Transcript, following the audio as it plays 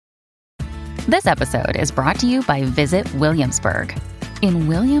This episode is brought to you by Visit Williamsburg. In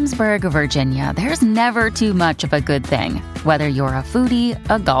Williamsburg, Virginia, there's never too much of a good thing. Whether you're a foodie,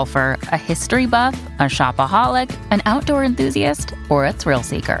 a golfer, a history buff, a shopaholic, an outdoor enthusiast, or a thrill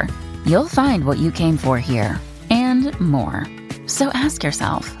seeker, you'll find what you came for here and more. So ask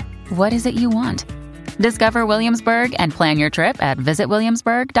yourself, what is it you want? Discover Williamsburg and plan your trip at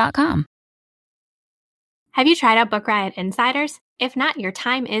visitwilliamsburg.com. Have you tried out Book Riot Insiders? If not, your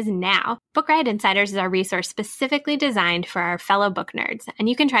time is now. Book Riot Insiders is our resource specifically designed for our fellow book nerds, and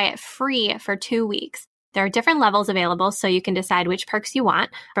you can try it free for 2 weeks. There are different levels available, so you can decide which perks you want,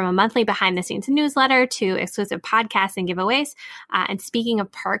 from a monthly behind-the-scenes newsletter to exclusive podcasts and giveaways. And speaking of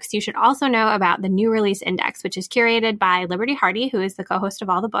perks, you should also know about the New Release Index, which is curated by Liberty Hardy, who is the co-host of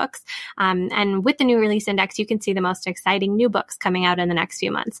all the books. And with the New Release Index, you can see the most exciting new books coming out in the next few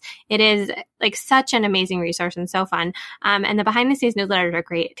months. It is like such an amazing resource and so fun. And the behind-the-scenes newsletters are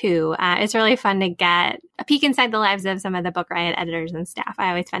great too. It's really fun to get a peek inside the lives of some of the Book Riot editors and staff. I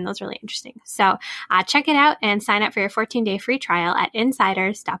always find those really interesting. So check it out and sign up for your 14-day free trial at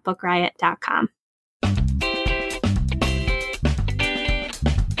insiders.bookriot.com.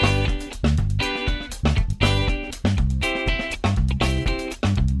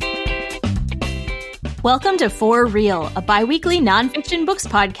 Welcome to For Real, a bi-weekly nonfiction books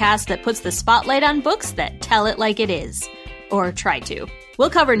podcast that puts the spotlight on books that tell it like it is. Or try to. We'll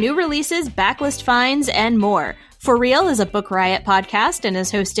cover new releases, backlist finds, and more. For Real is a Book Riot podcast and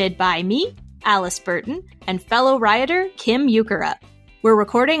is hosted by me, Alice Burton, and fellow rioter Kim Ukura. We're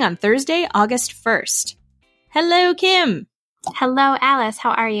recording on Thursday, August 1st. Hello, Kim. Hello, Alice.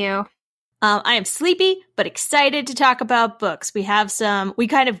 How are you? I am sleepy, but excited to talk about books. We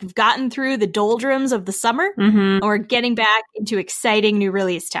kind of gotten through the doldrums of the summer, and we're getting back into exciting new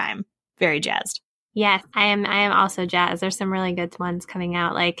release time. Very jazzed. Yes, I am also jazzed. There's some really good ones coming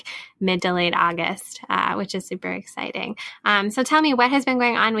out like mid to late August, which is super exciting. So tell me, what has been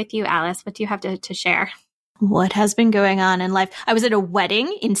going on with you, Alice? What do you have to share? What has been going on in life? I was at a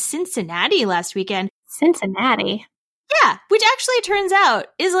wedding in Cincinnati last weekend. Cincinnati? Yeah, which actually turns out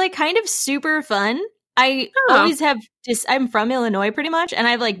is like kind of super fun. I always have I'm from Illinois pretty much, and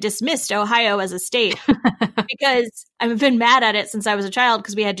I've like dismissed Ohio as a state because I've been mad at it since I was a child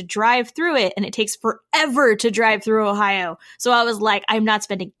because we had to drive through it and it takes forever to drive through Ohio. So I was like, I'm not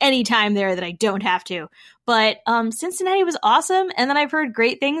spending any time there that I don't have to. But Cincinnati was awesome. And then I've heard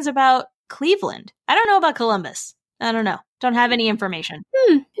great things about Cleveland. I don't know about Columbus. I don't know. Don't have any information.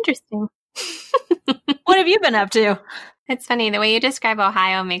 Interesting. What have you been up to? It's funny. The way you describe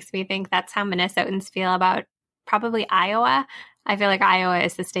Ohio makes me think that's how Minnesotans feel about probably Iowa. I feel like Iowa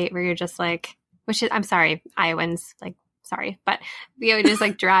is the state where you're just like, I'm sorry, Iowans, like, sorry, but you would just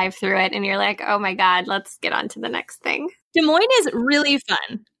like drive through it and you're like, oh my God, let's get on to the next thing. Des Moines is really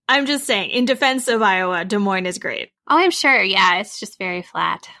fun. I'm just saying, in defense of Iowa, Des Moines is great. Oh, I'm sure. Yeah, it's just very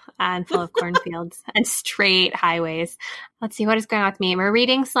flat and full of cornfields and straight highways. Let's see what is going on with me. My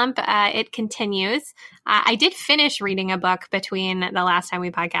reading slump, it continues. I did finish reading a book between the last time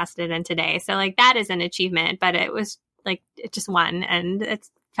we podcasted and today. So like that is an achievement, but it was like, it just won. And it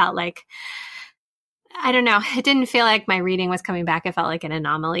felt like, I don't know. It didn't feel like my reading was coming back. It felt like an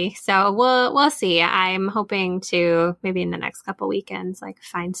anomaly. So we'll see. I'm hoping to maybe in the next couple weekends, like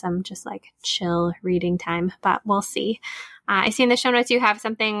find some just like chill reading time, but we'll see. I see in the show notes you have a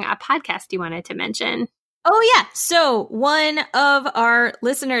podcast you wanted to mention. Oh, yeah. So one of our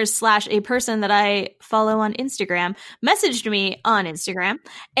listeners / a person that I follow on Instagram messaged me on Instagram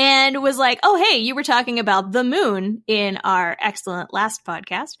and was like, oh, hey, you were talking about the moon in our excellent last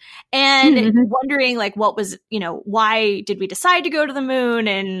podcast and wondering like what was, why did we decide to go to the moon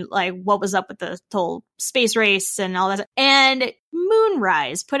and like what was up with the whole space race and all that. And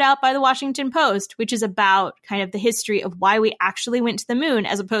Moonrise, put out by the Washington Post, which is about kind of the history of why we actually went to the moon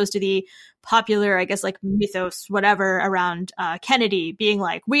as opposed to the popular, I guess, like mythos, whatever, around Kennedy being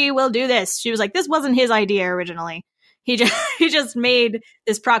like, we will do this. She was like, this wasn't his idea originally. He just made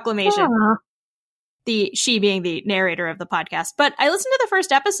this proclamation. She being the narrator of the podcast. But I listened to the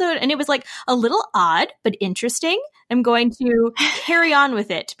first episode and it was like a little odd, but interesting. I'm going to carry on with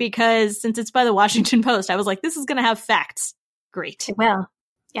it because since it's by the Washington Post, I was like, this is going to have facts. Great. It will.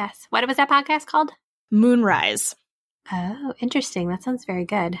 Yes. What was that podcast called? Moonrise. Oh, interesting. That sounds very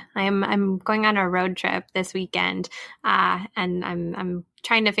good. I'm going on a road trip this weekend, and I'm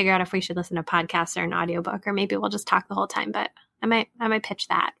trying to figure out if we should listen to podcasts or an audiobook, or maybe we'll just talk the whole time. But I might pitch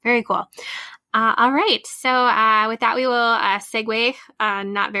that. Very cool. All right. So with that, we will segue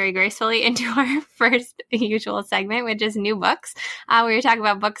not very gracefully into our first usual segment, which is new books, where we talk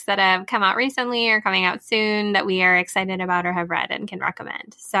about books that have come out recently or coming out soon that we are excited about or have read and can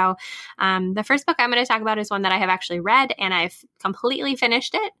recommend. So the first book I'm going to talk about is one that I have actually read, and I've completely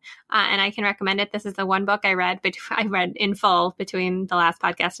finished it, and I can recommend it. This is the one book I read in full between the last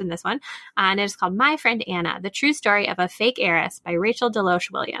podcast and this one, and it is called My Friend Anna, The True Story of a Fake Heiress by Rachel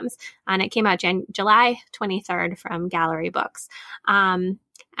DeLoach Williams, and it came out July 23rd from Gallery Books. And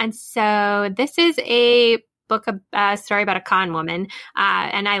so this is a book, a story about a con woman.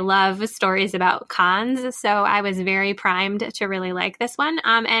 And I love stories about cons. So I was very primed to really like this one.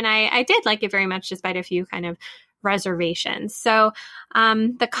 And I did like it very much, despite a few kind of reservations. So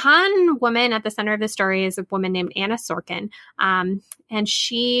the con woman at the center of the story is a woman named Anna Sorkin. And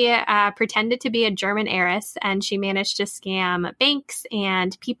she pretended to be a German heiress, and she managed to scam banks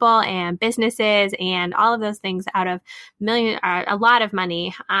and people and businesses and all of those things out of a lot of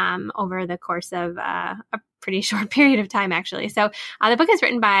money over the course of a pretty short period of time, actually. So the book is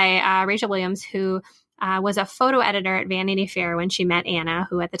written by Rachel Williams, who was a photo editor at Vanity Fair when she met Anna,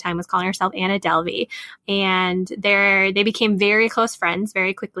 who at the time was calling herself Anna Delvey. And they became very close friends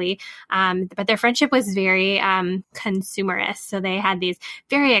very quickly. But their friendship was very consumerist. So they had these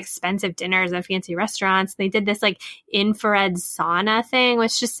very expensive dinners at fancy restaurants. They did this like infrared sauna thing,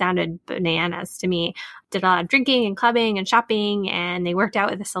 which just sounded bananas to me. Did a lot of drinking and clubbing and shopping, and they worked out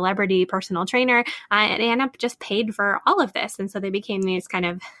with a celebrity personal trainer. And Anna just paid for all of this. And so they became these kind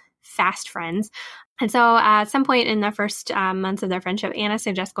of fast friends. And so at some point in the first months of their friendship, Anna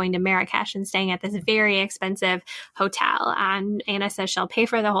suggests going to Marrakesh and staying at this very expensive hotel. And Anna says she'll pay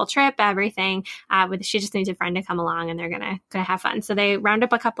for the whole trip, everything. She just needs a friend to come along, and they're gonna have fun. So they round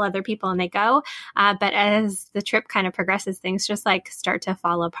up a couple other people and they go. But as the trip kind of progresses, things just like start to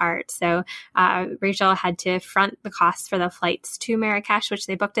fall apart. So Rachel had to front the costs for the flights to Marrakesh, which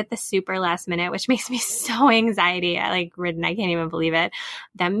they booked at the super last minute, which makes me so anxiety ridden. I can't even believe it.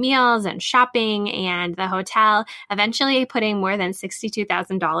 The meals and shopping and the hotel, eventually putting more than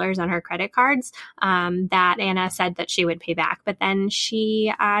 $62,000 on her credit cards that Anna said that she would pay back. But then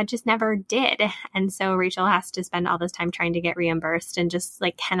she just never did. And so Rachel has to spend all this time trying to get reimbursed and just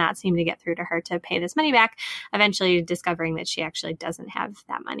cannot seem to get through to her to pay this money back, eventually discovering that she actually doesn't have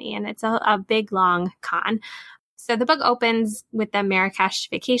that money. And it's a big, long con. So the book opens with the Marrakesh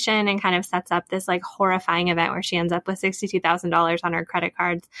vacation and kind of sets up this horrifying event where she ends up with $62,000 on her credit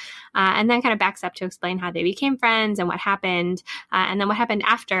cards, and then kind of backs up to explain how they became friends and what happened, and then what happened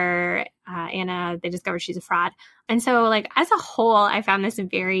after Anna, they discovered she's a fraud. And so as a whole, I found this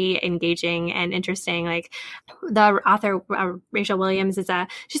very engaging and interesting. The author, Rachel Williams,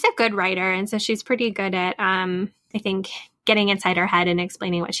 she's a good writer. And so she's pretty good at, I think, getting inside her head and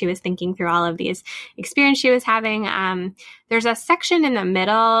explaining what she was thinking through all of these experiences she was having. There's a section in the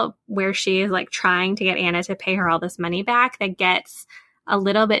middle where she is trying to get Anna to pay her all this money back that gets a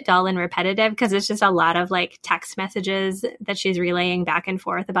little bit dull and repetitive because it's just a lot of text messages that she's relaying back and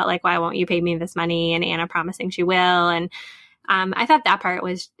forth about why won't you pay me this money, and Anna promising she will. And I thought that part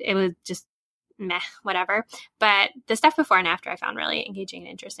was just meh, whatever. But the stuff before and after I found really engaging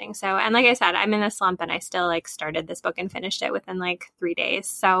and interesting. So, and like I said, I'm in a slump and I still started this book and finished it within 3 days.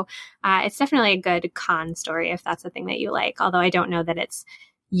 So it's definitely a good con story if that's the thing that you like. Although I don't know that it's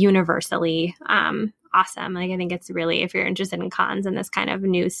universally awesome. I think it's really, if you're interested in cons and this kind of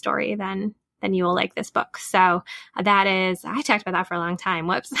news story, then you will like this book. So that is, I talked about that for a long time.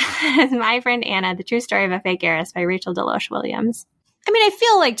 Whoops. My Friend Anna, The True Story of a Fake Heiress by Rachel DeLoach Williams. I mean, I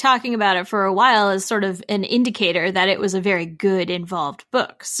feel like talking about it for a while is sort of an indicator that it was a very good, involved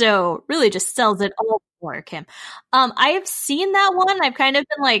book. So really just sells it all for Kim. I have seen that one. I've kind of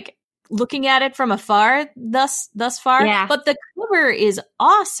been looking at it from afar thus far. Yeah. But the cover is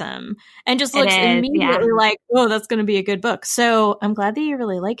awesome and just looks immediately oh, that's going to be a good book. So I'm glad that you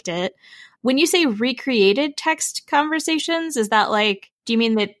really liked it. When you say recreated text conversations, is that do you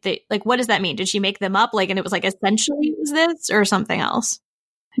mean that what does that mean? Did she make them up? And it was essentially was this or something else?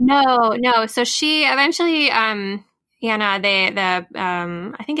 No. So she eventually, I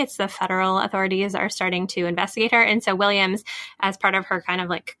think it's the federal authorities are starting to investigate her. And so Williams, as part of her kind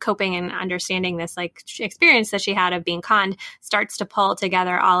of coping and understanding this experience that she had of being conned, starts to pull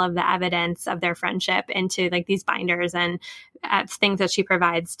together all of the evidence of their friendship into these binders and things that she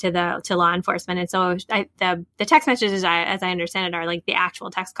provides to law enforcement. And so the text messages, as I understand it, are like the actual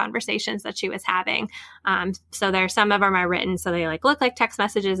text conversations that she was having. So some of them are written so they like look like text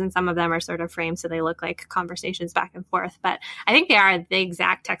messages, and some of them are sort of framed so they look like conversations back and forth. But I think they are the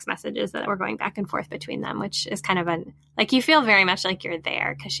exact text messages that were going back and forth between them, which is kind of like you feel very much like you're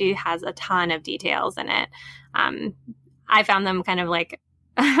there because she has a ton of details in it. I found them kind of like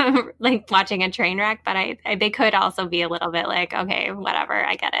like watching a train wreck, but they could also be a little bit like, okay, whatever,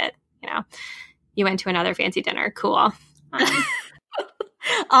 I get it. You went to another fancy dinner. Cool.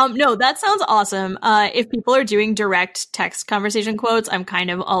 No, that sounds awesome. If people are doing direct text conversation quotes, I'm kind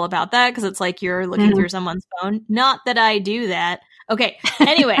of all about that because it's like you're looking through someone's phone. Not that I do that. Okay.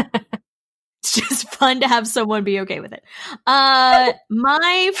 Anyway, it's just fun to have someone be okay with it.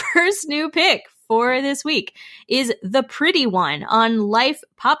 My first new pick for this week is The Pretty One on Life,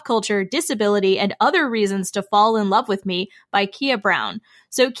 Pop Culture, Disability, and Other Reasons to Fall in Love with Me by Kia Brown.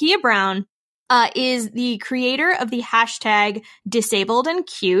 So Kia Brown is the creator of the hashtag Disabled and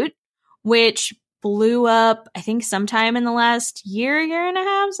Cute, which blew up, I think, sometime in the last year and a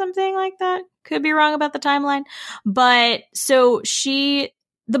half, something like that. Could be wrong about the timeline. But so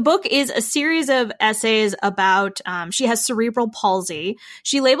the book is a series of essays about, she has cerebral palsy.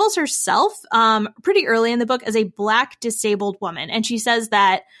 She labels herself pretty early in the book as a Black disabled woman. And she says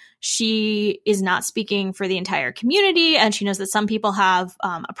that she is not speaking for the entire community. And she knows that some people have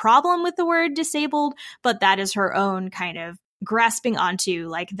a problem with the word disabled, but that is her own kind of grasping onto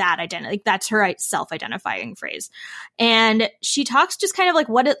like that identity. Like that's her self-identifying phrase. And she talks just kind of like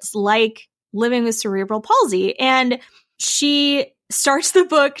what it's like living with cerebral palsy. And she starts the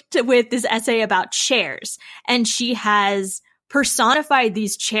book with this essay about chairs, and she has personified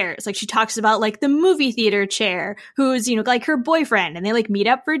these chairs. Like she talks about like the movie theater chair, who's, like her boyfriend, and they like meet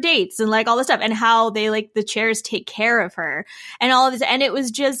up for dates and like all this stuff, and how they like the chairs take care of her and all of this. And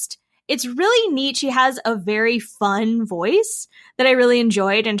it's really neat. She has a very fun voice that I really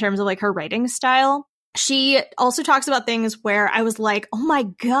enjoyed in terms of like her writing style. She also talks about things where I was like, oh my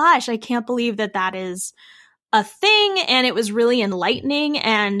gosh, I can't believe that is a thing. And it was really enlightening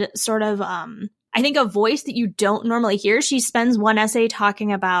and sort of, I think a voice that you don't normally hear. She spends one essay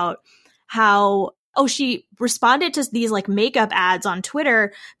talking about how, she responded to these like makeup ads on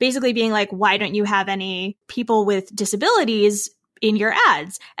Twitter, basically being like, why don't you have any people with disabilities in your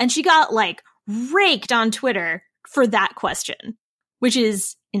ads? And she got like raked on Twitter for that question, which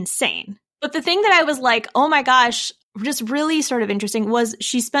is insane. But the thing that I was like, oh my gosh, just really sort of interesting was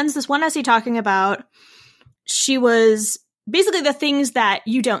she spends this one essay talking about she was basically the things that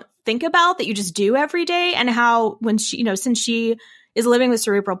you don't think about that you just do every day, and how when she, since she is living with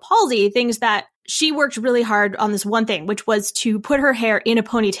cerebral palsy, things that she worked really hard on this one thing, which was to put her hair in a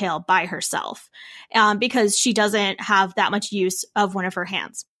ponytail by herself, because she doesn't have that much use of one of her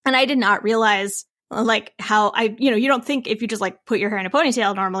hands. And I did not realize like how you don't think if you just like put your hair in a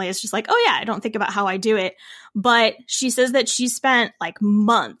ponytail normally, it's just like, oh yeah, I don't think about how I do it. But she says that she spent like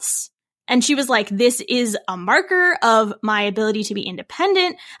months. And she was like, this is a marker of my ability to be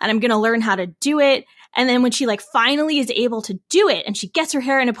independent, and I'm going to learn how to do it. And then when she like finally is able to do it and she gets her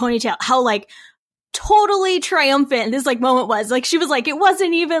hair in a ponytail, how like totally triumphant this like moment was. Like she was like, it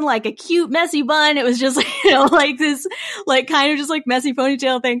wasn't even like a cute messy bun. It was just like, like this like kind of just like messy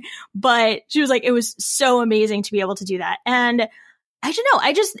ponytail thing. But she was like, it was so amazing to be able to do that. And I don't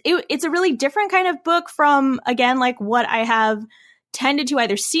know, it's a really different kind of book from, again, like what I have tended to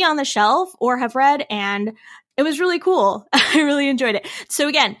either see on the shelf or have read, and it was really cool. I really enjoyed it. So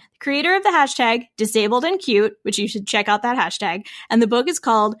again, creator of the hashtag Disabled and Cute, which you should check out that hashtag, and the book is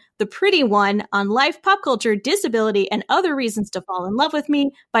called The Pretty One on Life, Pop Culture, Disability, and Other Reasons to Fall in Love with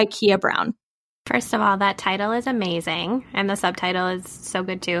Me by Kia Brown. First of all, that title is amazing, and the subtitle is so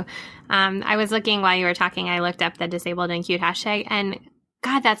good too. I was looking while you were talking, I looked up the Disabled and Cute hashtag, and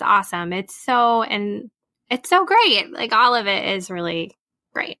God, that's awesome. It's so great. Like all of it is really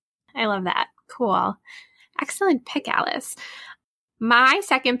great. I love that. Cool. Excellent pick, Alice. My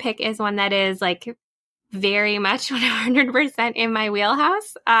second pick is one that is like very much 100% in my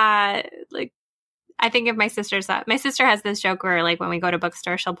wheelhouse. Like I think of my sister has this joke where like when we go to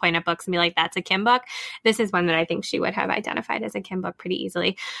bookstore, she'll point at books and be like, that's a Kim book. This is one that I think she would have identified as a Kim book pretty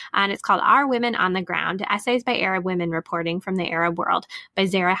easily. And it's called Our Women on the Ground, Essays by Arab Women Reporting from the Arab World by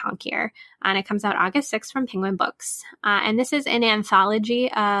Zara Honkier. And it comes out August 6th from Penguin Books. And this is an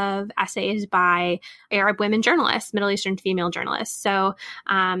anthology of essays by Arab women journalists, Middle Eastern female journalists. So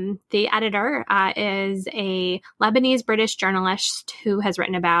the editor is a Lebanese-British journalist who has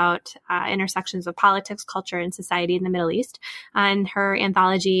written about intersections of politics, culture, and society in the Middle East. And her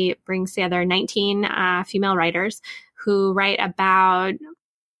anthology brings together 19 female writers who write about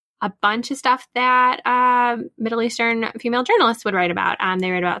a bunch of stuff that Middle Eastern female journalists would write about. They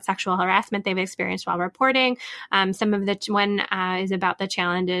write about sexual harassment they've experienced while reporting. Some of the one is about the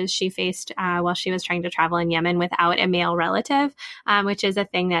challenges she faced while she was trying to travel in Yemen without a male relative, which is a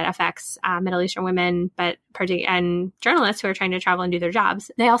thing that affects Middle Eastern women, and journalists who are trying to travel and do their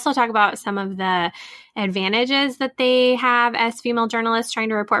jobs. They also talk about some of the advantages that they have as female journalists trying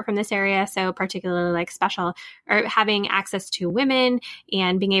to report from this area. So particularly like having access to women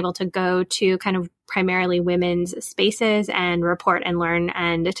and being able to go to kind of primarily women's spaces and report and learn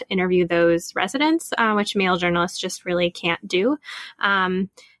and to interview those residents, which male journalists just really can't do. And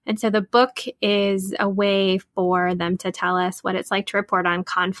so the book is a way for them to tell us what it's like to report on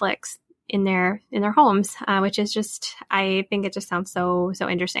conflicts in their homes, which is just, I think it just sounds so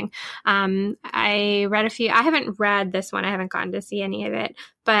interesting. I read a few, I haven't read this one, I haven't gotten to see any of it,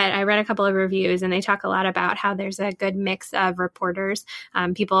 but I read a couple of reviews and they talk a lot about how there's a good mix of reporters,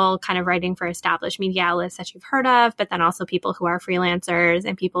 people kind of writing for established media outlets that you've heard of, but then also people who are freelancers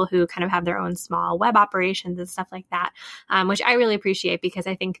and people who kind of have their own small web operations and stuff like that, which I really appreciate because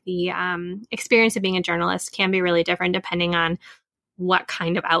I think the experience of being a journalist can be really different depending on what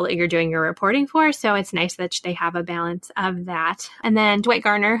kind of outlet you're doing your reporting for. So it's nice that they have a balance of that. And then Dwight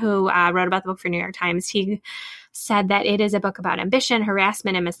Garner, who wrote about the book for New York Times, he said that it is a book about ambition,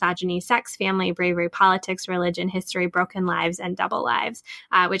 harassment and misogyny, sex, family, bravery, politics, religion, history, broken lives, and double lives,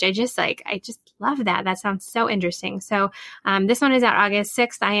 which I just love that. That sounds so interesting. So this one is out August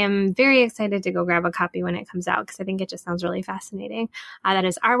 6th. I am very excited to go grab a copy when it comes out because I think it just sounds really fascinating. That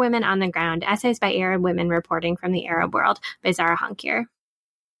is Our Women on the Ground, Essays by Arab Women Reporting from the Arab World by Zara Honkier.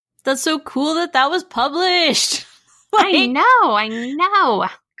 That's so cool that was published. I know.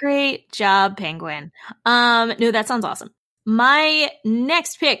 Great job, Penguin. No, that sounds awesome. My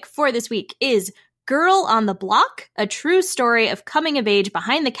next pick for this week is Girl on the Block, a true story of coming of age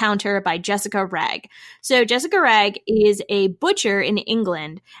behind the counter by Jessica Ragg. So Jessica Ragg is a butcher in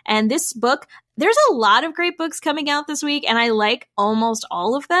England. And this book, there's a lot of great books coming out this week, and I like almost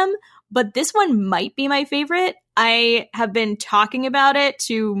all of them. But this one might be my favorite. I have been talking about it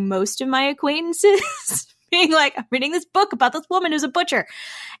to most of my acquaintances. Being like, I'm reading this book about this woman who's a butcher.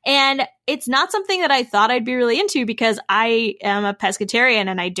 And it's not something that I thought I'd be really into because I am a pescatarian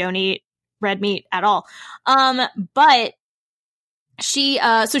and I don't eat red meat at all. But she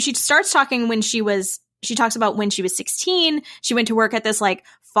starts talking she talks about when she was 16, she went to work at this like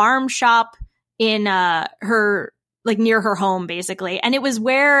farm shop in her like near her home, basically. And it was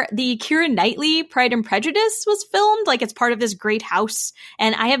where the Keira Knightley Pride and Prejudice was filmed. Like it's part of this great house.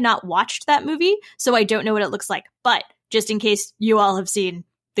 And I have not watched that movie, so I don't know what it looks like. But just in case you all have seen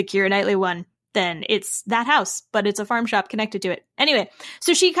the Keira Knightley one, then it's that house, but it's a farm shop connected to it. Anyway,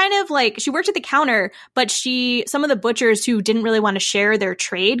 so she kind of like, she worked at the counter, but some of the butchers who didn't really want to share their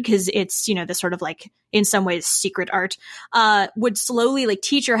trade because it's, this sort of like in some ways secret art, would slowly like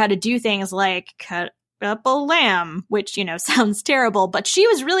teach her how to do things like cut up a lamb, which, sounds terrible, but she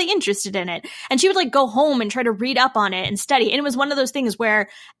was really interested in it. And she would like go home and try to read up on it and study. And it was one of those things where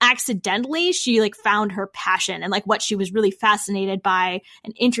accidentally she like found her passion and like what she was really fascinated by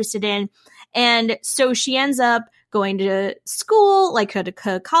and interested in. And so she ends up going to school, like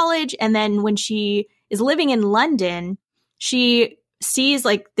to college. And then when she is living in London, she sees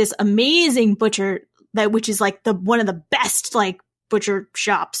like this amazing butcher which is like one of the best like butcher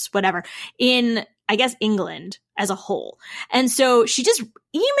shops, whatever, in I guess England as a whole. And so she just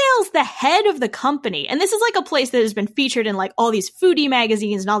emails the head of the company. And this is like a place that has been featured in like all these foodie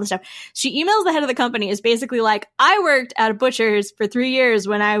magazines and all this stuff. She emails the head of the company, is basically like, I worked at a butcher's for 3 years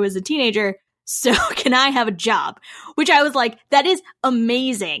when I was a teenager. So can I have a job? Which I was like, that is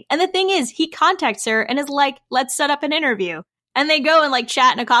amazing. And the thing is, he contacts her and is like, let's set up an interview. And they go and like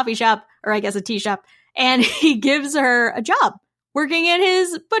chat in a coffee shop, or I guess a tea shop. And he gives her a job working in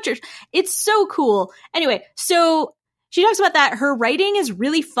his butcher. It's so cool. Anyway, so she talks about that. Her writing is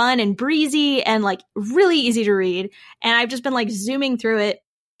really fun and breezy and like really easy to read. And I've just been like zooming through it.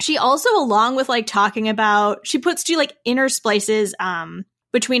 She also, along with like talking about, she like intersplices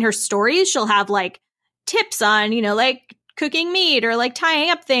between her stories. She'll have like tips on, like cooking meat or like tying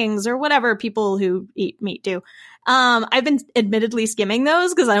up things or whatever people who eat meat do. I've been admittedly skimming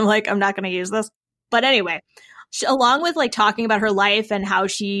those because I'm like, I'm not going to use this. But anyway, along with like talking about her life and how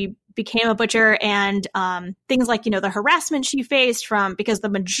she became a butcher and things like, the harassment she faced because the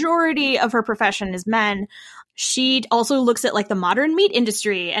majority of her profession is men. She also looks at like the modern meat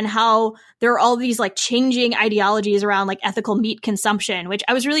industry and how there are all these like changing ideologies around like ethical meat consumption, which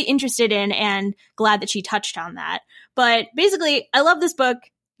I was really interested in and glad that she touched on that. But basically, I love this book.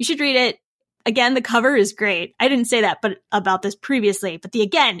 You should read it. Again, the cover is great. I didn't say that but about this previously, but the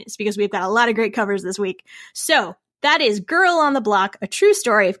again is because we've got a lot of great covers this week. So that is Girl on the Block, a true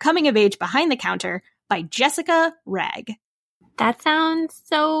story of coming of age behind the counter by Jessica Ragg. That sounds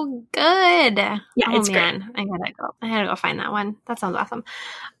so good. Yeah, it's man. great. I gotta go find that one. That sounds awesome.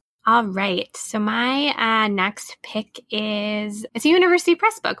 All right. So my next pick it's a University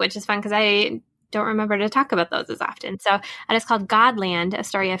Press book, which is fun because I don't remember to talk about those as often. So it is called Godland, A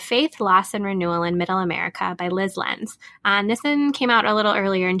Story of Faith, Loss, and Renewal in Middle America by Liz Lenz. And this one came out a little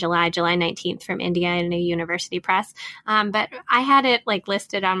earlier in July 19th from Indiana University Press. But I had it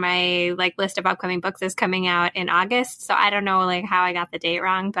listed on my list of upcoming books as coming out in August. So I don't know how I got the date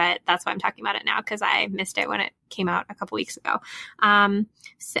wrong, but that's why I'm talking about it now because I missed it when it came out a couple weeks ago. And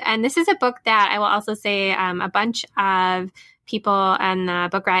this is a book that I will also say a bunch of people and the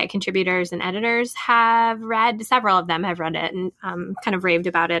Book Riot contributors and editors have read. Several of them have read it and kind of raved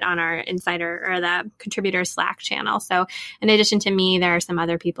about it on our Insider or the contributor Slack channel. So in addition to me, there are some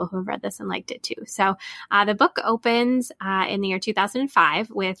other people who have read this and liked it too. So the book opens in the year 2005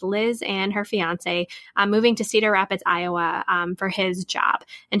 with Liz and her fiance moving to Cedar Rapids, Iowa for his job.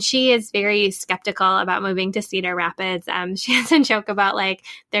 And she is very skeptical about moving to Cedar Rapids. She has a joke about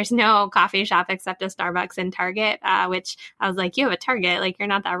there's no coffee shop except a Starbucks and Target, which I was you have a Target, you're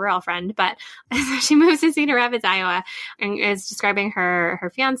not that rural friend. But she moves to Cedar Rapids, Iowa, and is describing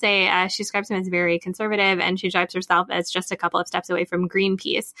her fiance. She describes him as very conservative, and she describes herself as just a couple of steps away from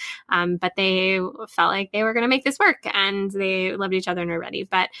Greenpeace. But they felt like they were going to make this work, and they loved each other and were ready.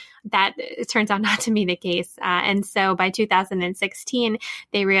 But that it turns out not to be the case. And so by 2016,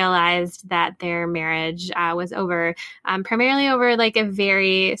 they realized that their marriage was over, primarily over a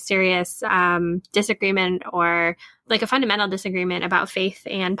very serious disagreement or a fundamental disagreement about faith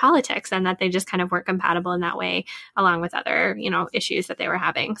and politics, and that they just kind of weren't compatible in that way, along with other, issues that they were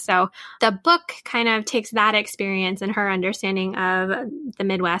having. So the book kind of takes that experience and her understanding of the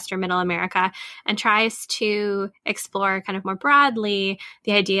Midwest or Middle America and tries to explore kind of more broadly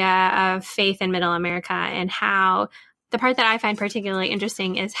the idea of faith in Middle America, and how the part that I find particularly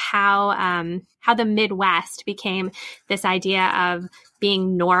interesting is how the Midwest became this idea of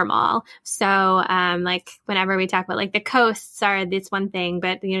being normal. So, whenever we talk about the coasts are this one thing,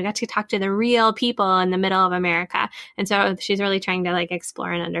 but you got to talk to the real people in the middle of America. And so she's really trying to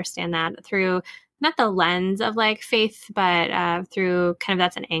explore and understand that through not the lens of faith, but through kind of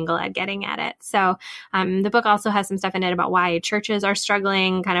that's an angle at getting at it. So the book also has some stuff in it about why churches are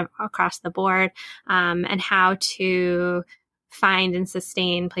struggling kind of across the board, and how to find and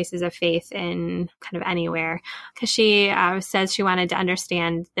sustain places of faith in kind of anywhere. Because she says she wanted to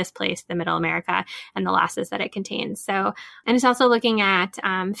understand this place, the Middle America, and the losses that it contains. So, and it's also looking at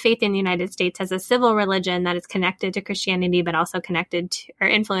faith in the United States as a civil religion that is connected to Christianity, but also connected to or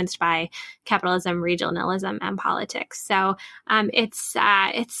influenced by capitalism, regionalism, and politics. So it's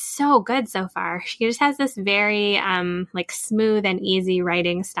so good so far. She just has this very smooth and easy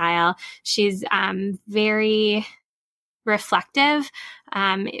writing style. She's very reflective,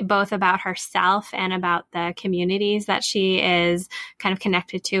 both about herself and about the communities that she is kind of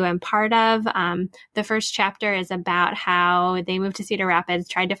connected to and part of. The first chapter is about how they moved to Cedar Rapids,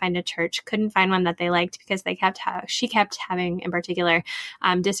 tried to find a church, couldn't find one that they liked because she kept having, in particular,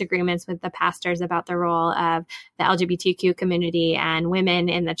 disagreements with the pastors about the role of the LGBTQ community and women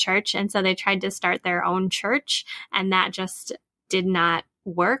in the church. And so they tried to start their own church, and that just did not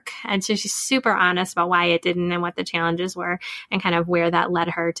work. And so she's super honest about why it didn't and what the challenges were and kind of where that led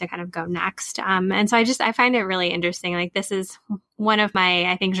her to kind of go next. And so I find it really interesting. This is one of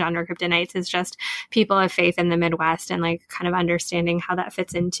my, I think, genre kryptonites is just people of faith in the Midwest and kind of understanding how that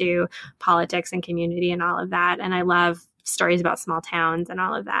fits into politics and community and all of that. And I love stories about small towns and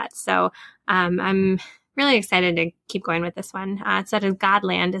all of that. So I'm really excited to keep going with this one. It's titled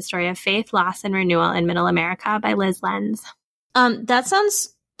Godland, A Story of Faith, Loss, and Renewal in Middle America by Liz Lenz. That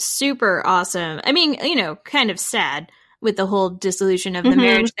sounds super awesome. I mean, kind of sad with the whole dissolution of the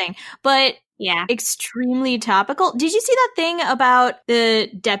marriage thing, but yeah, extremely topical. Did you see that thing about the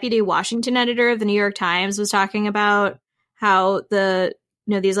deputy Washington editor of the New York Times was talking about how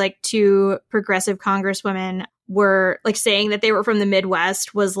these two progressive congresswomen were saying that they were from the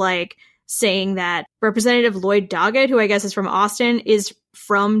Midwest was saying that Representative Lloyd Doggett, who I guess is from Austin, is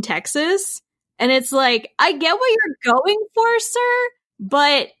from Texas. And it's I get what you're going for, sir,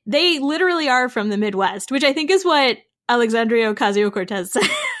 but they literally are from the Midwest, which I think is what Alexandria Ocasio-Cortez said.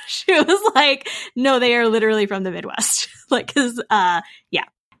 She was no, they are literally from the Midwest. Yeah.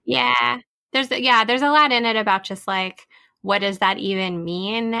 Yeah. There's a lot in it about just what does that even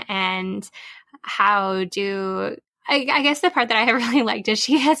mean? And how do I guess the part that I really liked is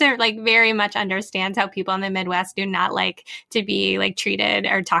she hasn't like very much understands how people in the Midwest do not like to be like treated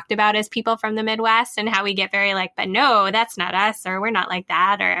or talked about as people from the Midwest, and how we get very like, but no, that's not us, or we're not like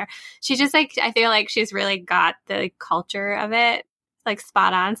that. Or she just like, I feel like she's really got the culture of it like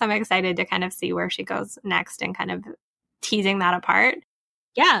spot on. So I'm excited to kind of see where she goes next and kind of teasing that apart.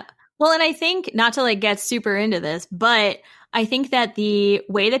 Yeah. Well, and I think, not to like get super into this, but I think that the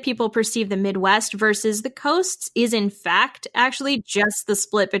way that people perceive the Midwest versus the coasts is in fact actually just the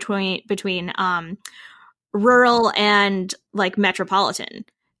split between rural and like metropolitan.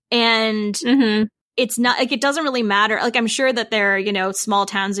 And it's not like, it doesn't really matter. Like, I'm sure that there are, you know, small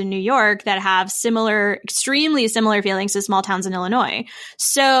towns in New York that have similar, extremely similar feelings to small towns in Illinois.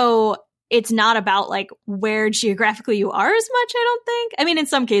 So it's not about like where geographically you are as much, I don't think. I mean, in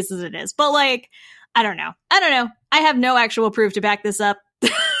some cases it is, but like, I don't know. I have no actual proof to back this up.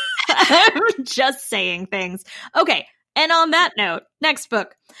 I'm just saying things. Okay. And on that note, next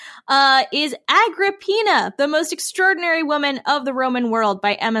book is Agrippina, the Most Extraordinary Woman of the Roman World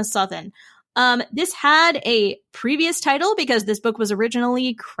by Emma Southon. This had a previous title because this book was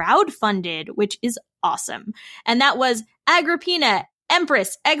originally crowdfunded, which is awesome. And that was Agrippina,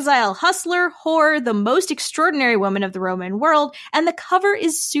 Empress, Exile, Hustler, Whore, the Most Extraordinary Woman of the Roman World. And the cover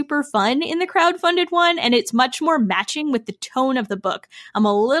is super fun in the crowdfunded one, and it's much more matching with the tone of the book. I'm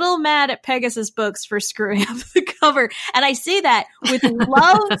a little mad at Pegasus Books for screwing up the cover. And I say that with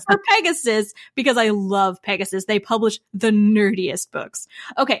love for Pegasus because I love Pegasus. They publish the nerdiest books.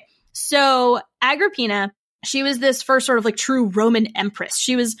 Okay, so Agrippina, she was this first sort of like true Roman empress.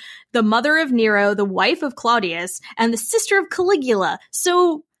 She was the mother of Nero, the wife of Claudius, and the sister of Caligula.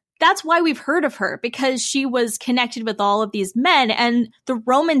 So that's why we've heard of her, because she was connected with all of these men, and the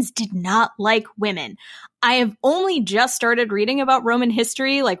Romans did not like women. I have only just started reading about Roman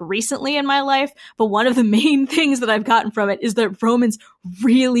history like recently in my life, but one of the main things that I've gotten from it is that Romans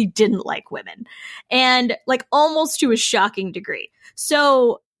really didn't like women, and like almost to a shocking degree.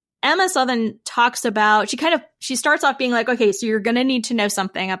 So Emma Southon talks about, she starts off being like, okay, so you're going to need to know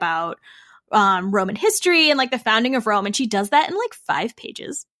something about Roman history and like the founding of Rome. And she does that in like 5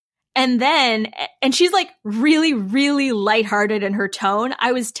 pages. And she's like really, really lighthearted in her tone.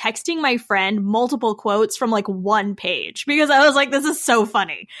 I was texting my friend multiple quotes from like 1 page because I was like, this is so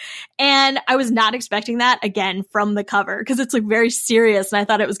funny. And I was not expecting that again from the cover because it's like very serious. And I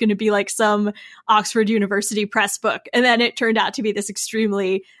thought it was going to be like some Oxford University Press book. And then it turned out to be this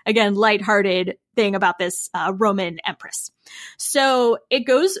extremely, again, lighthearted thing about this Roman empress. So it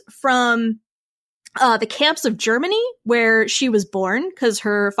goes from the camps of Germany, where she was born, because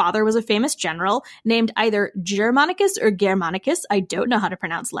her father was a famous general named either Germanicus or Germanicus. I don't know how to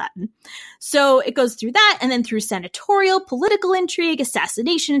pronounce Latin. So it goes through that, and then through senatorial, political intrigue,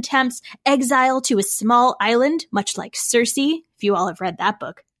 assassination attempts, exile to a small island, much like Circe. If you all have read that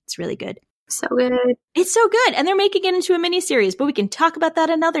book, it's really good. So good. It's so good. And they're making it into a miniseries, but we can talk about that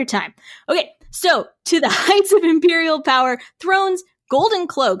another time. Okay, so to the heights of imperial power, thrones, golden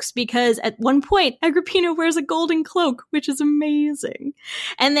cloaks, because at one point, Agrippina wears a golden cloak, which is amazing.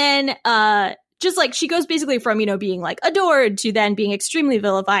 And then, just like she goes basically from, you know, being like adored to then being extremely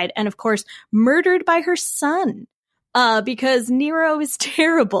vilified and of course murdered by her son, because Nero is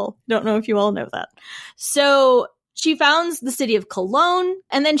terrible. Don't know if you all know that. So she founds the city of Cologne,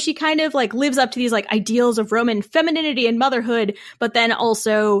 and then she kind of like lives up to these like ideals of Roman femininity and motherhood, but then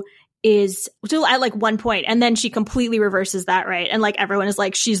also is still at like one point, and then she completely reverses that, right? And like everyone is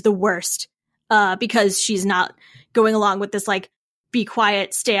like, she's the worst, because she's not going along with this like, be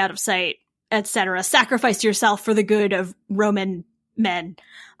quiet, stay out of sight, etc. Sacrifice yourself for the good of Roman men,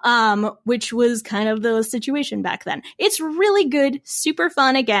 which was kind of the situation back then. It's really good, super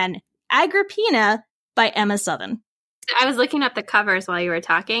fun. Again, Agrippina by Emma Southon. I was looking up the covers while you were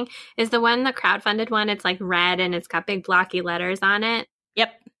talking. Is the one, the crowdfunded one, it's like red and it's got big blocky letters on it?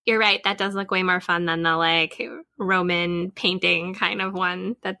 Yep. You're right. That does look way more fun than the like Roman painting kind of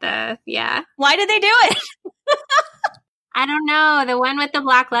one yeah. Why did they do it? I don't know. The one with the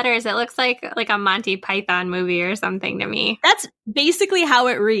black letters, it looks like a Monty Python movie or something to me. That's basically how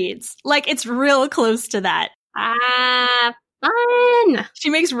it reads. Like, it's real close to that. Fun. She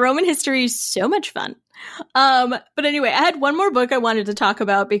makes Roman history so much fun. But anyway, I had one more book I wanted to talk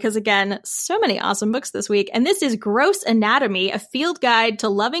about because, again, so many awesome books this week. And this is Gross Anatomy, a field guide to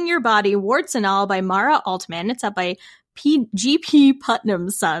loving your body, warts and all, by Mara Altman. It's out by G.P.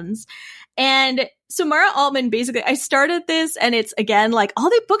 Putnam's Sons. And so Mara Altman, basically, I started this, and it's, again, like,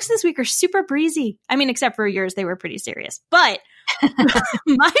 all the books this week are super breezy. I mean, except for yours, they were pretty serious. But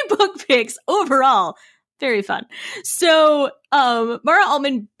my book picks overall, Very fun. So, Mara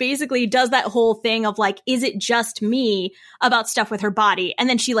Altman basically does that whole thing of like, is it just me about stuff with her body? And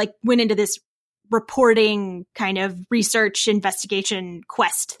then she like went into this reporting kind of research investigation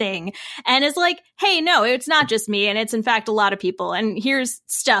quest thing and is like, hey, no, it's not just me. And it's in fact a lot of people. And here's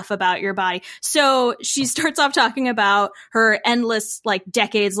stuff about your body. So she starts off talking about her endless, like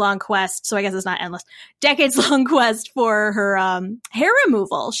decades long quest. So I guess it's not endless, decades long quest for her hair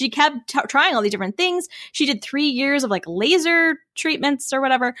removal. She kept trying all these different things. She did 3 years of like laser treatments or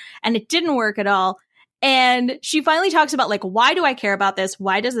whatever, and it didn't work at all. And she finally talks about like, why do I care about this?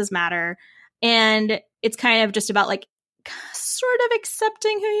 Why does this matter? And it's kind of just about like sort of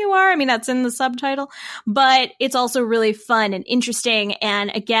accepting who you are. I mean, that's in the subtitle, but it's also really fun and interesting.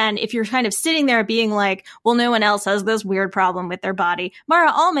 And again, if you're kind of sitting there being like, well, no one else has this weird problem with their body,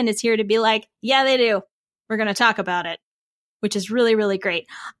 Mara Altman is here to be like, yeah, they do. We're going to talk about it, which is really, really great.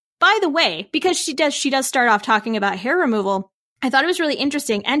 By the way, because she does start off talking about hair removal, I thought it was really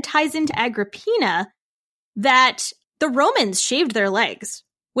interesting and ties into Agrippina that the Romans shaved their legs.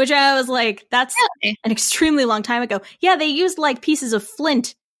 Which I was like, that's an extremely long time ago. Yeah, they used like pieces of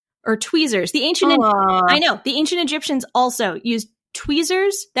flint or tweezers. The ancient Egyptians also used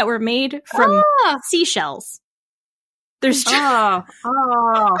tweezers that were made from seashells. There's ow.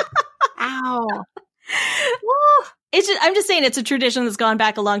 I'm just saying it's a tradition that's gone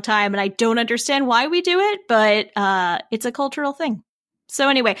back a long time, and I don't understand why we do it, but it's a cultural thing. So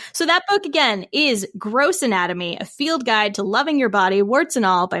anyway, so that book again is Gross Anatomy, a field guide to loving your body, warts and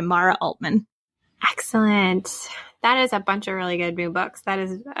all, by Mara Altman. Excellent. That is a bunch of really good new books. That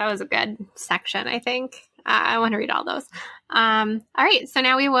was a good section, I think. I want to read all those. All right. So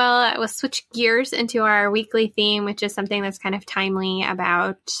now we'll switch gears into our weekly theme, which is something that's kind of timely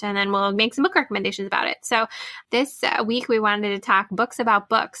about, and then we'll make some book recommendations about it. So this week we wanted to talk books about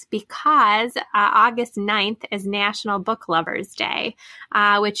books because August 9th is National Book Lovers Day,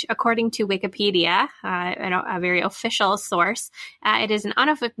 which according to Wikipedia, a very official source, it is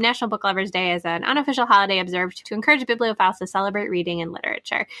National Book Lovers Day is an unofficial holiday observed to encourage bibliophiles to celebrate reading and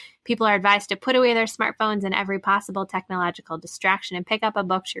literature. People are advised to put away their smartphones and every possible technological distraction and pick up a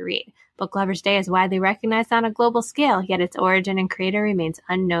book to read. Book Lovers Day is widely recognized on a global scale, yet its origin and creator remains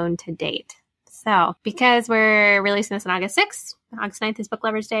unknown to date. So, because we're releasing this on August 6th, August 9th is Book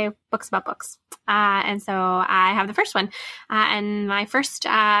Lovers Day, books about books. And so I have the first one. And my first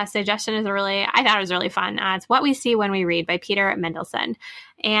suggestion is I thought it was really fun. It's What We See When We Read by Peter Mendelsohn.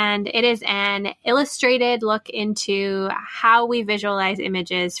 And it is an illustrated look into how we visualize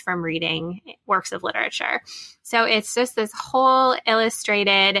images from reading works of literature. So it's just this whole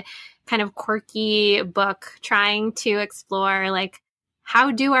illustrated kind of quirky book trying to explore like,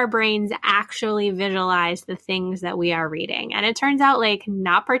 how do our brains actually visualize the things that we are reading? And it turns out like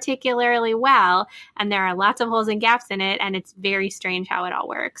not particularly well. And there are lots of holes and gaps in it. And it's very strange how it all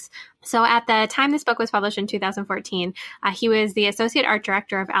works. So at the time this book was published in 2014, he was the associate art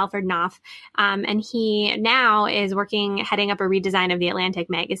director of Alfred Knopf. And he now is heading up a redesign of The Atlantic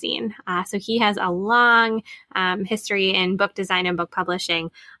magazine. So he has a long history in book design and book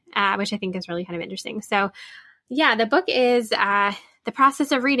publishing, which I think is really kind of interesting. So yeah, the book is the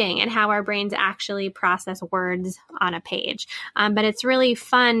process of reading and how our brains actually process words on a page. But it's really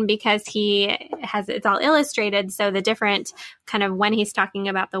fun because it's all illustrated. So the different kind of when he's talking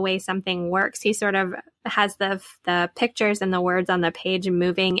about the way something works, he sort of has the pictures and the words on the page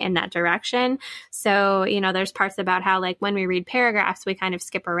moving in that direction. So, there's parts about how like when we read paragraphs, we kind of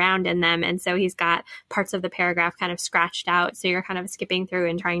skip around in them. And so he's got parts of the paragraph kind of scratched out. So you're kind of skipping through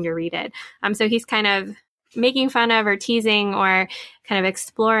and trying to read it. So he's kind of making fun of or teasing or kind of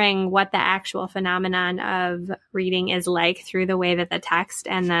exploring what the actual phenomenon of reading is like through the way that the text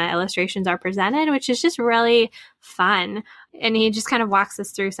and the illustrations are presented, which is just really fun. And he just kind of walks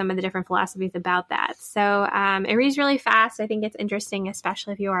us through some of the different philosophies about that. So it reads really fast. I think it's interesting,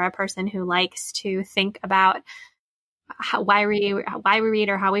 especially if you are a person who likes to think about why we read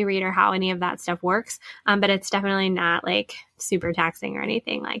or how we read or how any of that stuff works. But it's definitely not like super taxing or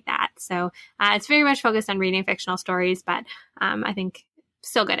anything like that. So it's very much focused on reading fictional stories, but I think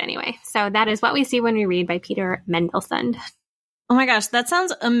still good anyway. So that is What We See When We Read by Peter Mendelsohn. Oh my gosh, that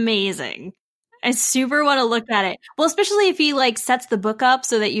sounds amazing. I super want to look at it. Well, especially if he like sets the book up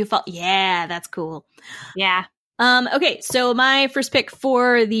so that you fall. Yeah, that's cool. Yeah. Okay, so my first pick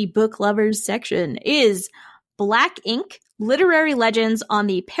for the book lovers section is Black Ink, Literary Legends on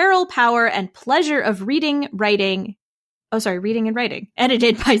the Peril, Power, and Pleasure of Reading and Writing,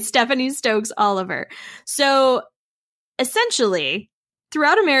 edited by Stephanie Stokes Oliver. So essentially,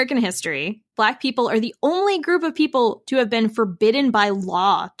 throughout American history, Black people are the only group of people to have been forbidden by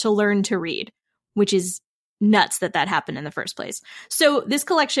law to learn to read, which is nuts that happened in the first place. So this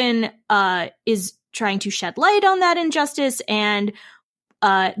collection is trying to shed light on that injustice, and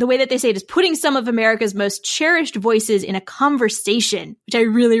the way that they say it is putting some of America's most cherished voices in a conversation, which I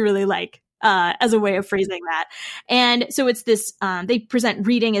really, really like as a way of phrasing that. And so it's this, they present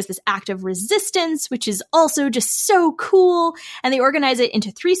reading as this act of resistance, which is also just so cool. And they organize it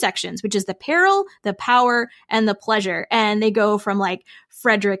into 3 sections, which is the peril, the power, and the pleasure. And they go from like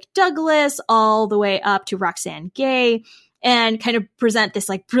Frederick Douglass all the way up to Roxane Gay, and kind of present this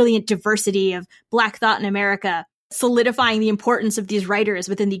like brilliant diversity of Black thought in America, solidifying the importance of these writers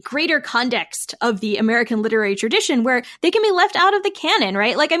within the greater context of the American literary tradition, where they can be left out of the canon,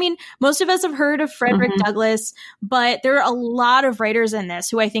 right? Like, I mean, most of us have heard of Frederick Douglass, but there are a lot of writers in this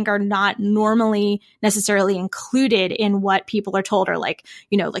who I think are not normally necessarily included in what people are told, or like,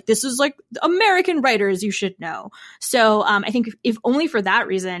 you know, like this is like American writers you should know. So I think if only for that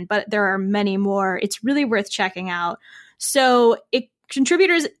reason, but there are many more, it's really worth checking out. So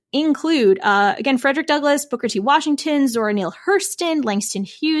contributors include, again, Frederick Douglass, Booker T. Washington, Zora Neale Hurston, Langston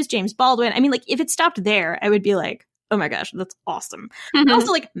Hughes, James Baldwin. I mean, like, if it stopped there, I would be like, oh my gosh, that's awesome. But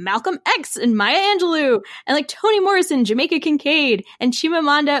also, like, Malcolm X and Maya Angelou, and like Toni Morrison, Jamaica Kincaid, and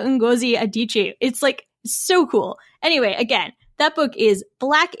Chimamanda Ngozi Adichie. It's like so cool. Anyway, again, that book is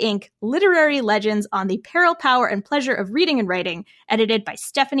Black Ink: Literary Legends on the Peril, Power, and Pleasure of Reading and Writing, edited by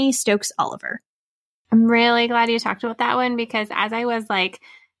Stephanie Stokes Oliver. I'm really glad you talked about that one, because as I was like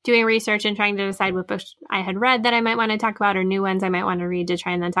doing research and trying to decide what books I had read that I might want to talk about, or new ones I might want to read to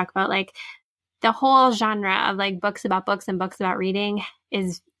try and then talk about, like the whole genre of like books about books and books about reading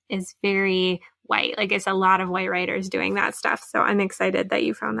is very white. Like it's a lot of white writers doing that stuff. So I'm excited that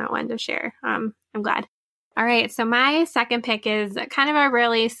you found that one to share. I'm glad. All right. So my second pick is kind of a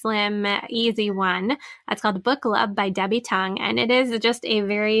really slim, easy one. It's called Book Love by Debbie Tung. And it is just a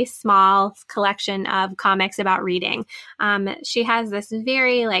very small collection of comics about reading. She has this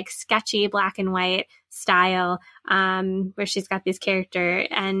very like sketchy black and white style, where she's got these characters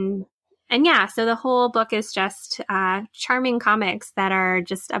and yeah, so the whole book is just charming comics that are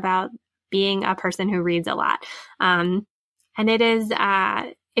just about being a person who reads a lot. And it is,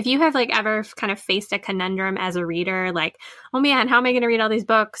 if you have like ever kind of faced a conundrum as a reader, like, oh man, how am I going to read all these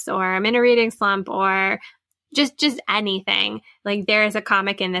books? Or I'm in a reading slump, or just anything, like there is a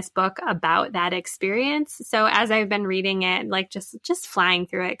comic in this book about that experience. So as I've been reading it, like just flying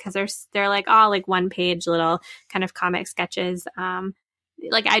through it, because they're like all like 1-page little kind of comic sketches.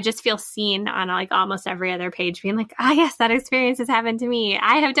 Like I just feel seen on like almost every other page, being like, yes, that experience has happened to me.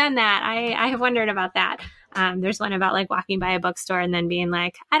 I have done that. I have wondered about that. There's one about like walking by a bookstore and then being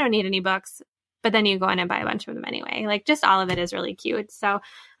like, I don't need any books, but then you go in and buy a bunch of them anyway. Like just all of it is really cute. So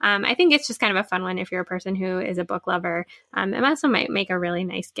I think it's just kind of a fun one if you're a person who is a book lover. It also might make a really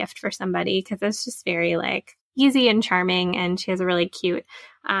nice gift for somebody, because it's just very like easy and charming, and she has a really cute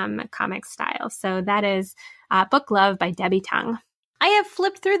comic style. So that is Book Love by Debbie Tung. I have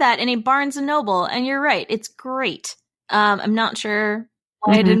flipped through that in a Barnes & Noble, and you're right. It's great. I'm not sure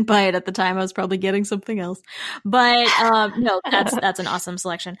why I didn't buy it at the time. I was probably getting something else. But no, that's an awesome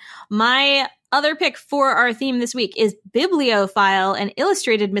selection. My other pick for our theme this week is Bibliophile, an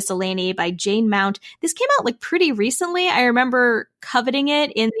illustrated miscellany by Jane Mount. This came out like pretty recently. I remember coveting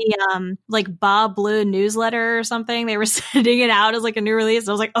it in the like Bob Blue newsletter or something. They were sending it out as like a new release.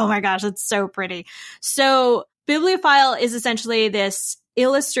 I was like, oh my gosh, it's so pretty. So Bibliophile is essentially this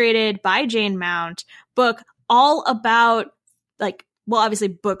illustrated by Jane Mount book all about like, well, obviously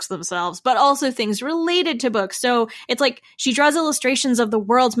books themselves, but also things related to books. So it's like she draws illustrations of the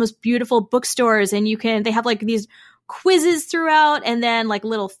world's most beautiful bookstores, and they have like these quizzes throughout, and then like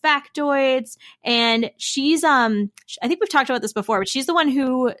little factoids. And she's, I think we've talked about this before, but she's the one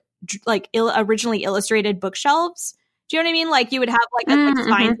who like originally illustrated bookshelves. Do you know what I mean? Like you would have like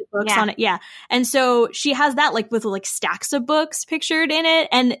spines of books on it. Yeah. And so she has that like with like stacks of books pictured in it.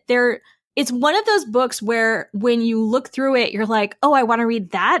 And it's one of those books where when you look through it, you're like, oh, I want to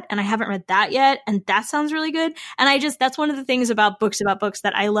read that. And I haven't read that yet. And that sounds really good. And that's one of the things about books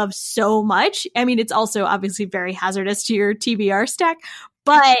that I love so much. I mean, it's also obviously very hazardous to your TBR stack,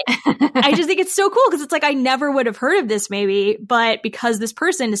 but I just think it's so cool, because it's like, I never would have heard of this maybe, but because this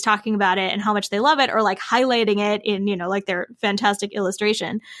person is talking about it and how much they love it, or like highlighting it in, you know, like their fantastic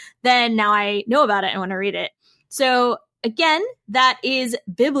illustration, then now I know about it and want to read it. So again, that is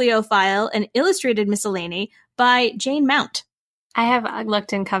Bibliophile, an illustrated miscellany by Jane Mount. I have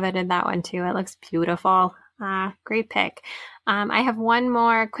looked and coveted that one too. It looks beautiful. Great pick. I have one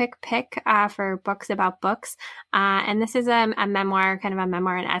more quick pick for books about books. And this is a memoir, kind of a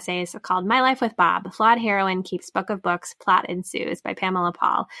memoir and essays called My Life with Bob. Flawed Heroine Keeps Book of Books, Plot Ensues by Pamela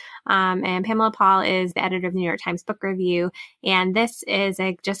Paul. And Pamela Paul is the editor of the New York Times Book Review. And this is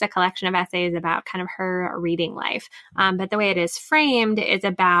just a collection of essays about kind of her reading life. But the way it is framed is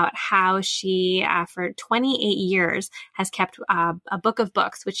about how she, for 28 years, has kept a book of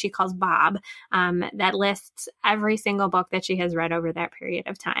books, which she calls Bob, that lists every single book that she has read over that period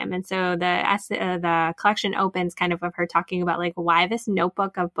of time. And so the collection opens kind of her talking about like why this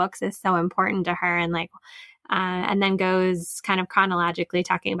notebook of books is so important to her, and like and then goes kind of chronologically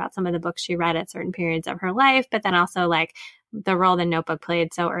talking about some of the books she read at certain periods of her life, but then also like the role the notebook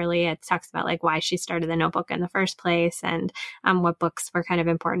played so early. It talks about like why she started the notebook in the first place, and what books were kind of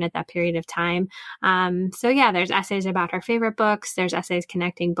important at that period of time. So yeah, there's essays about her favorite books. There's essays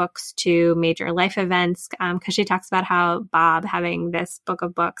connecting books to major life events, because she talks about how Bob, having this book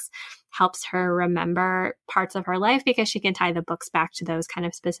of books, helps her remember parts of her life because she can tie the books back to those kind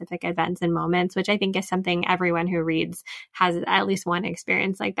of specific events and moments, which I think is something everyone who reads has at least one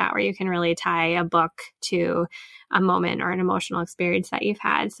experience like that, where you can really tie a book to a moment or an emotional experience that you've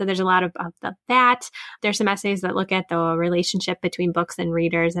had. So there's a lot of that. There's some essays that look at the relationship between books and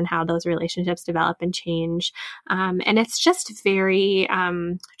readers and how those relationships develop and change. And it's just very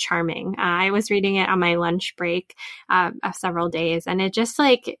charming. I was reading it on my lunch break of several days, and it just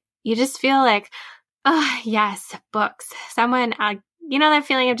like, you just feel like, oh, yes, books. Someone, you know, that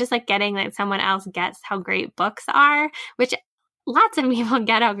feeling of just like getting that someone else gets how great books are, which lots of people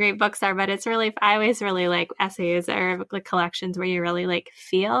get how great books are, but it's really, I always really like essays or like collections where you really like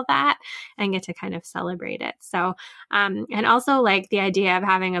feel that and get to kind of celebrate it. So, and also like the idea of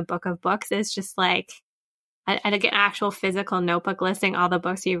having a book of books is just like, an actual physical notebook listing all the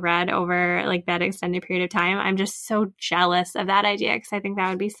books you've read over like that extended period of time. I'm just so jealous of that idea because I think that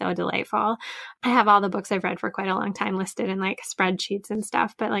would be so delightful. I have all the books I've read for quite a long time listed in like spreadsheets and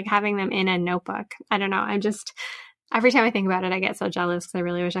stuff, but like having them in a notebook, I don't know. I'm just, every time I think about it, I get so jealous because I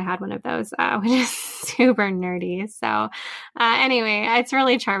really wish I had one of those, which is super nerdy. So anyway, it's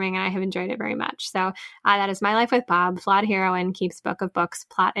really charming and I have enjoyed it very much. So that is My Life with Bob, Flawed Heroine Keeps Book of Books,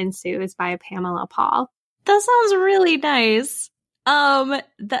 Plot Ensues by Pamela Paul. That sounds really nice. That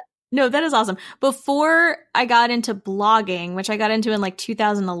is awesome. Before I got into blogging, which I got into in like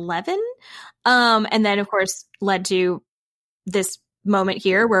 2011, and then of course led to this moment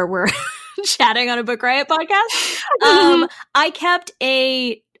here where we're chatting on a Book Riot podcast. I kept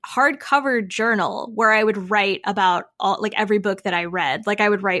a hardcover journal where I would write about all, like every book that I read. Like I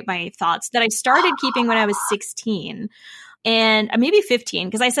would write my thoughts that I started keeping when I was 16. And maybe 15,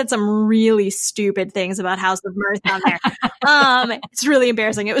 because I said some really stupid things about House of Mirth on there. It's really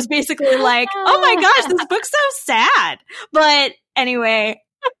embarrassing. It was basically like, oh my gosh, this book's so sad. But anyway,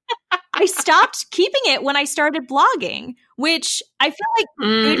 I stopped keeping it when I started blogging, which I feel like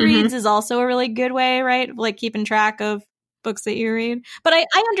Goodreads is also a really good way, right? Like keeping track of books that you read. But I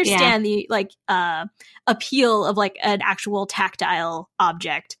understand the like appeal of like an actual tactile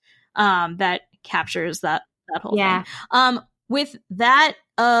object that captures that whole thing. With that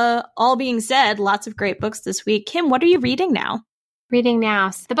all being said, lots of great books this week. Kim, what are you reading now? Reading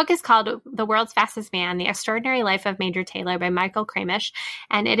now. So the book is called The World's Fastest Man, The Extraordinary Life of Major Taylor by Michael Kramish.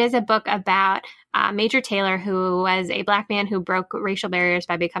 And it is a book about Major Taylor, who was a Black man who broke racial barriers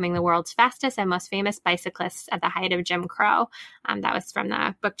by becoming the world's fastest and most famous bicyclist at the height of Jim Crow. That was from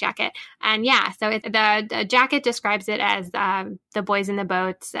the book jacket. And yeah, so the jacket describes it as The Boys in the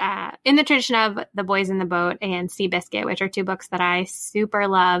Boat, in the tradition of The Boys in the Boat and Seabiscuit, which are two books that I super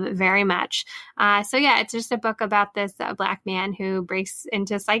love very much. So yeah, it's just a book about this Black man who breaks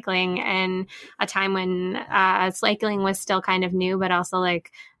into cycling in a time when cycling was still kind of new, but also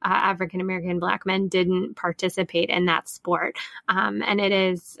like African-American Black men didn't participate in that sport. And it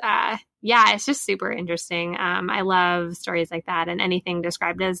is, it's just super interesting. I love stories like that, and anything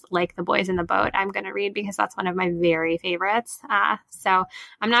described as like The Boys in the Boat, I'm going to read because that's one of my very favorites. So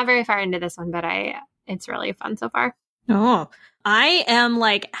I'm not very far into this one, but it's really fun so far. Oh, I am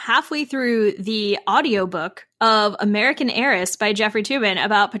like halfway through the audiobook of American Heiress by Jeffrey Toobin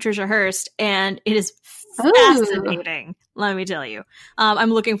about Patricia Hearst, and it is fascinating, let me tell you.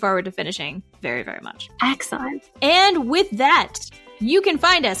 I'm looking forward to finishing very, very much. Excellent. And with that, you can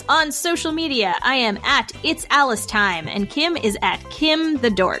find us on social media. I am at It's Alice Time, and Kim is at Kim the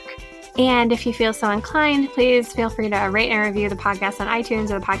Dork. And if you feel so inclined, please feel free to rate and review the podcast on iTunes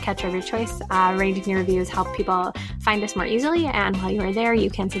or the podcatcher of your choice. Rating and reviews help people find us more easily. And while you are there, you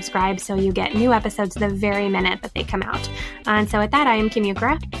can subscribe so you get new episodes the very minute that they come out. And so with that, I am Kim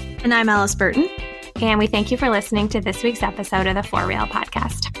Ukura. And I'm Alice Burton. And we thank you for listening to this week's episode of the For Real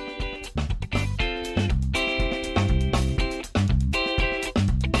podcast.